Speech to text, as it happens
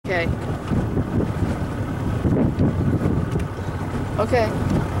Okay. Okay.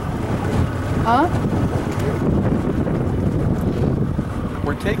 Huh?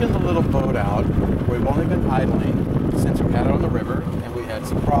 We're taking the little boat out. We've only been idling since we had it on the river, and we had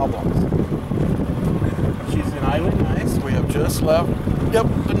some problems. She's in idling nice. We have just left,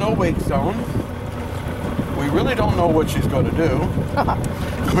 the no-wake zone. We really don't know what she's going to do.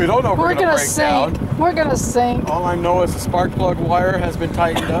 We don't know if we're going to break down. We're going to sink. All I know is the spark plug wire has been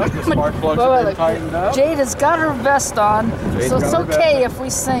tightened up. The spark plugs have been tightened up. Jade has got her vest on, so it's okay if we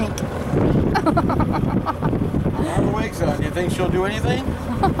sink. On the wake zone, you think she'll do anything?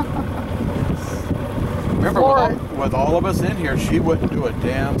 Remember, with all of us in here, she wouldn't do a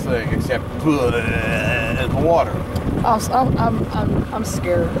damn thing except put in the water. I'm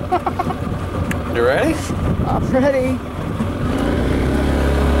scared. You ready? I'm ready.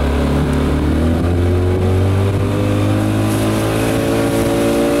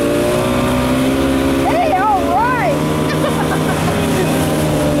 Hey, all right.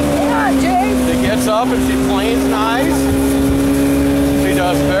 Yeah, Jade. She gets up and she plays nice. She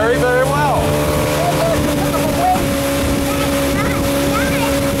does very, very well.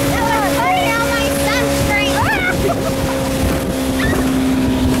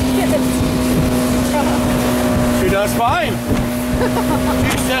 She does fine.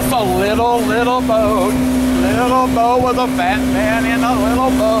 She's just a little boat. Little boat with a fat man in a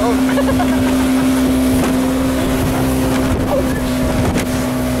little boat.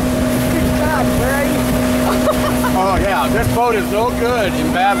 Good job, Brady. Oh yeah, this boat is no good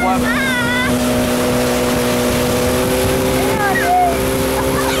in bad weather.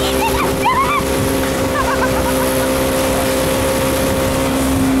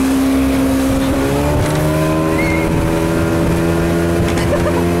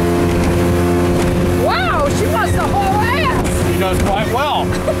 Wow, she wants the whole ass. She does quite well.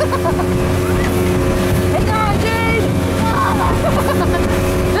 Hang on, Jade.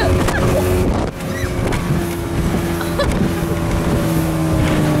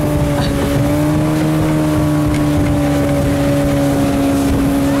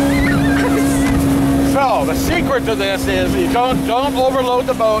 So the secret to this is you don't overload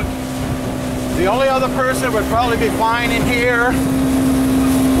the boat. The only other person that would probably be fine in here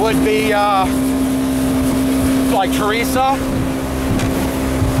would be like Teresa.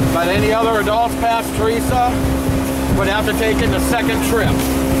 But any other adults past Teresa would have to take it the second trip.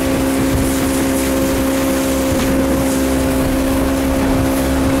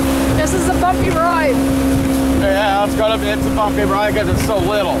 This is a bumpy ride. Yeah, it's a bumpy ride because it's so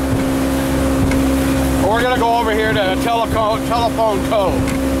little. We're gonna go over here to Telephone Cove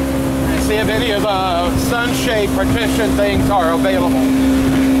and see if any of the sunshade partition things are available.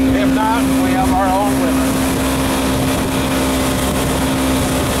 If not, we have our own with us.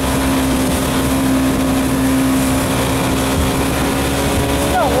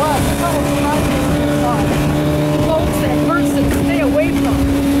 You know what? This almost reminds me of boats that person stay away from.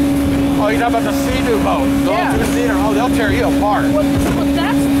 Oh, you're talking about the Sea-Doo boat? Yeah. Oh, they'll tear you apart. This is what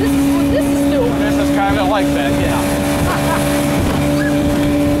this is doing. This is kind of like that, yeah.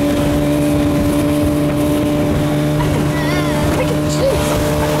 Look at Jesus.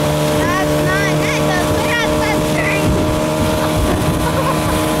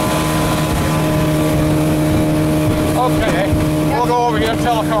 Okay, we'll go over here to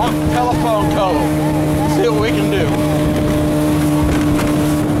Telephone Cove. See what we can do.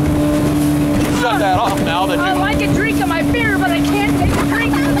 Shut that off now that I you... like a drink of my beer, but I can't take a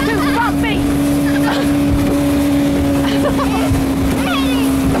drink. It's too bumpy.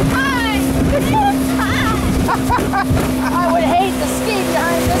 I would hate to ski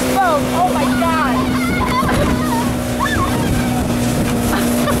behind this boat. Oh my God.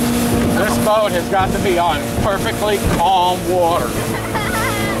 This boat has got to be on perfectly calm water.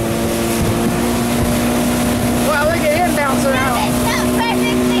 Well, look at him bounce around.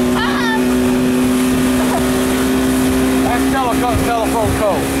 That's Telephone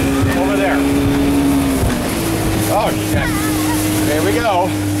Cove over there. Oh shit. There we go.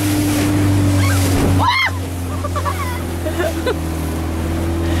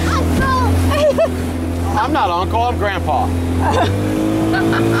 I'm not Uncle, I'm Grandpa.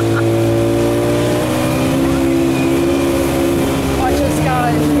 Watch this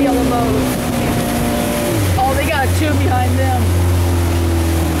guy feel the boat. Oh, they got two behind them.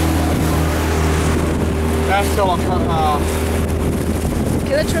 That's Telephone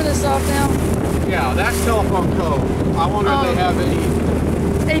Can I turn this off now? yeah, that's Telephone Cove. I wonder if they have any...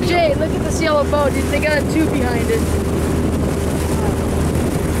 Hey Jay, look at this yellow boat. They got a two behind it.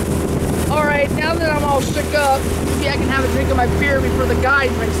 All right, now that I'm all shook up, maybe I can have a drink of my beer before the guy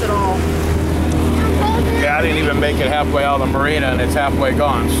drinks it all. Yeah, I didn't even make it halfway out of the marina and it's halfway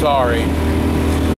gone. Sorry.